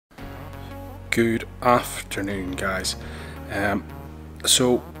Good afternoon, guys.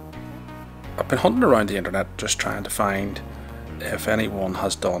 So I've been hunting around the internet just trying to find if anyone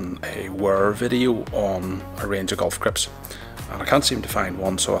has done a whir video on a range of golf grips, and I can't seem to find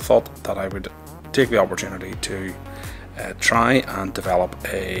one, so I thought that I would take the opportunity to try and develop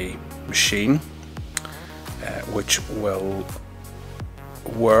a machine which will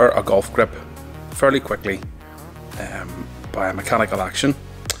whir a golf grip fairly quickly by a mechanical action,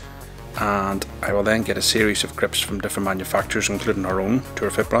 and I will then get a series of grips from different manufacturers, including our own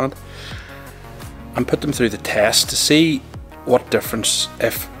TourFit brand, and put them through the test to see what difference,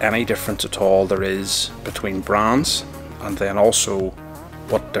 if any difference at all, there is between brands, and then also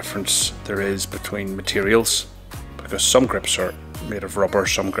what difference there is between materials, because some grips are made of rubber,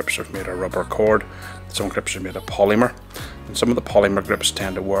 some grips are made of rubber cord, some grips are made of polymer, and some of the polymer grips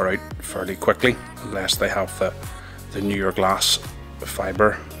tend to wear out fairly quickly unless they have the newer glass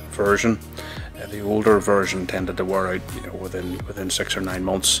fiber version. The older version tended to wear out, within 6 or 9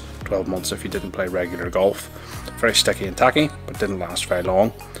 months, 12 months if you didn't play regular golf. Very sticky and tacky, but didn't last very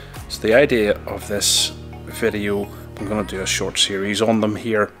long. So the idea of this video, I'm going to do a short series on them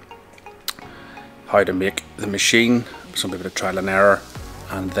here, how to make the machine, some bit of trial and error,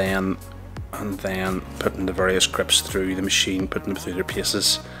 and then putting the various grips through the machine, putting them through their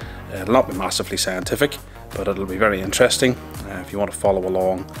paces. It'll not be massively scientific, but it'll be very interesting. If you want to follow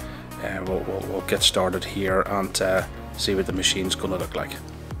along, we'll get started here and see what the machine's going to look like.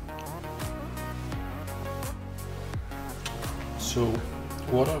 So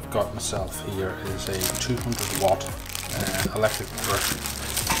what I've got myself here is a 200 watt electric motor,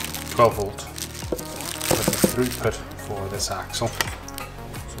 12 volt, with the throughput for this axle.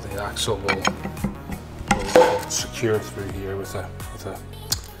 So the axle will secure through here with a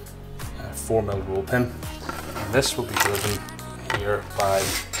 4mm roll pin, and this will be driven here by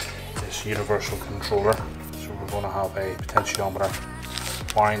this universal controller. So we're going to have a potentiometer,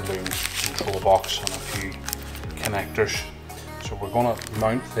 wiring loom, control box, and a few connectors. So we're going to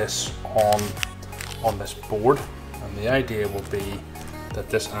mount this on this board, and the idea will be that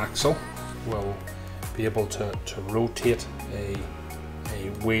this axle will be able to rotate a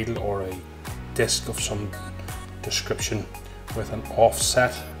wheel or a disc of some description with an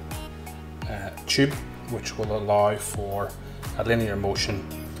offset tube, which will allow for a linear motion.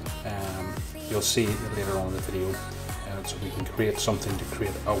 You'll see later on in the video, so we can create something to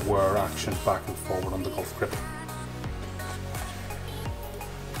create a whir action back and forward on the golf grip.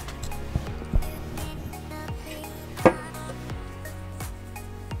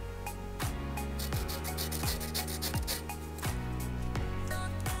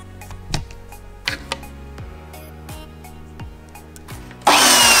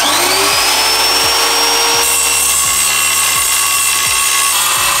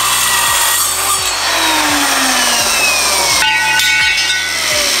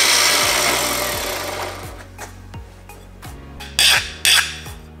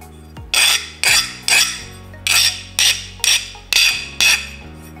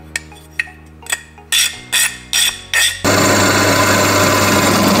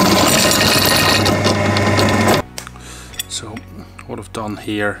 What I've done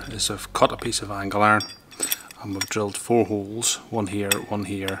here is I've cut a piece of angle iron, and we've drilled 4 holes, one here,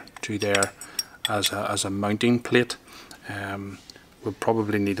 2 there, as a mounting plate. We'll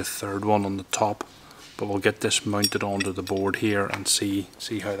probably need a third one on the top, but we'll get this mounted onto the board here and see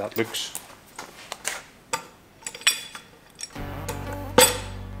how that looks.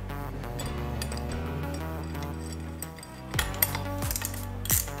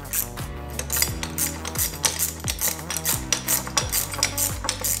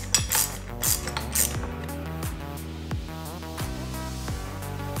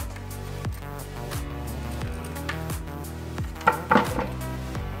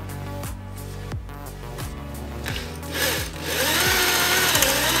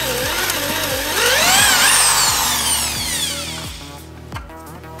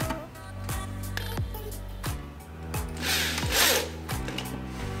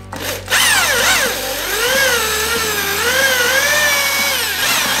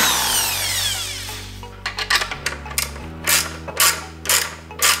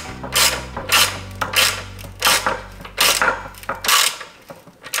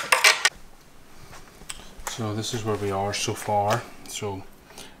 So this is where we are so far. So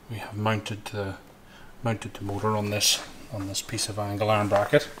we have mounted the motor on this piece of angle iron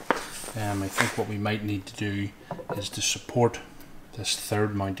bracket. I think what we might need to do is to support this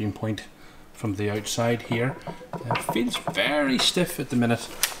third mounting point from the outside here. It feels very stiff at the minute,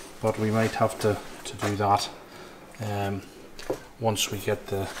 but we might have to do that. once we get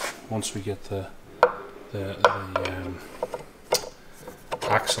the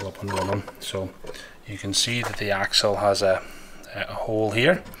axle up and running. So you can see that the axle has a hole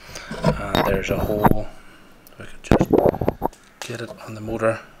here, and there's a hole. We could just get it on the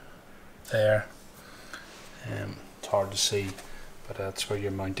motor there. It's hard to see, but that's where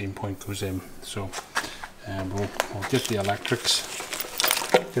your mounting point goes in. So we'll get the electrics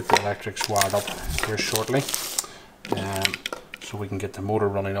wired up here shortly, so we can get the motor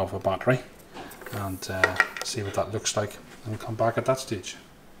running off a battery and see what that looks like, and come back at that stage.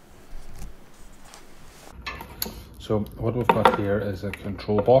 So what we've got here is a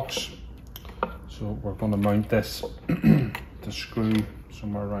control box. So we're going to mount this to screw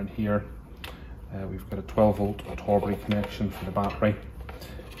somewhere around here. We've got a 12 volt Torbury connection for the battery.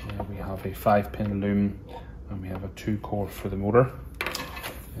 We have a 5-pin loom, and we have a 2-core for the motor.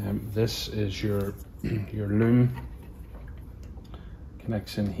 This is your loom,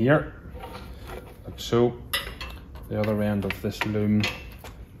 connects in here like so. The other end of this loom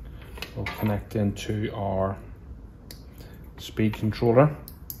will connect into our speed controller,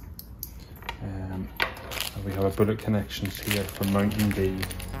 and we have a bullet connections here for mounting the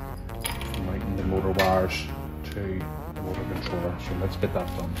motor wires to the motor controller. So let's get that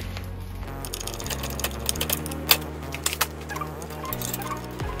done.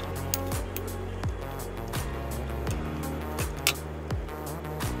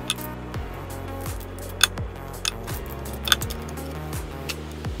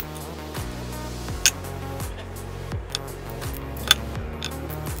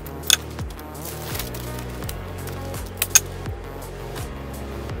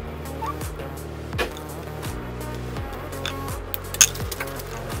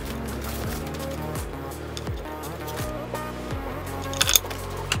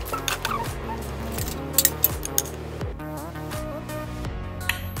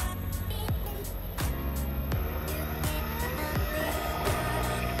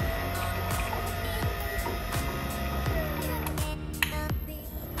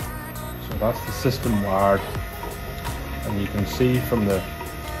 That's the system wired, and you can see from this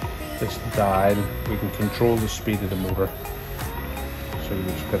dial we can control the speed of the motor. So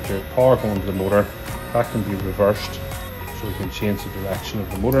you've got your power going to the motor, that can be reversed, so we can change the direction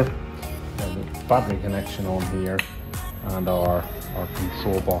of the motor, and the battery connection on here, and our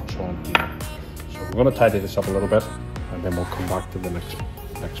control box on here. So we're going to tidy this up a little bit, and then we'll come back to the next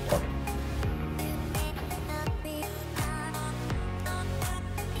part.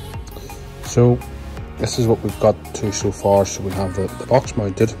 So this is what we've got to so far. So we have the box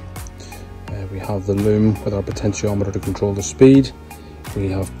mounted, we have the loom with our potentiometer to control the speed. We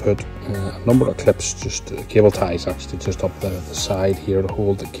have put a number of clips, just cable ties actually, just up the side here to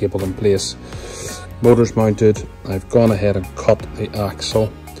hold the cable in place. Motor's mounted. I've gone ahead and cut the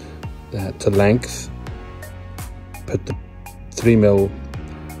axle to length, put the 3mm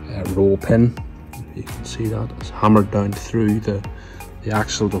roll pin, you can see that, it's hammered down through the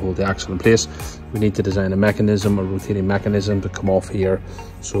axle to hold the axle in place. We need to design a mechanism, a rotating mechanism to come off here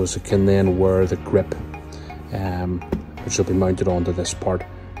so as it can then wear the grip, which will be mounted onto this part.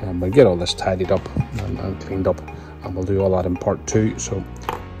 We'll get all this tidied up and cleaned up, and we'll do all that in part 2. So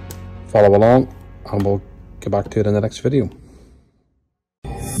follow along, and we'll get back to it in the next video.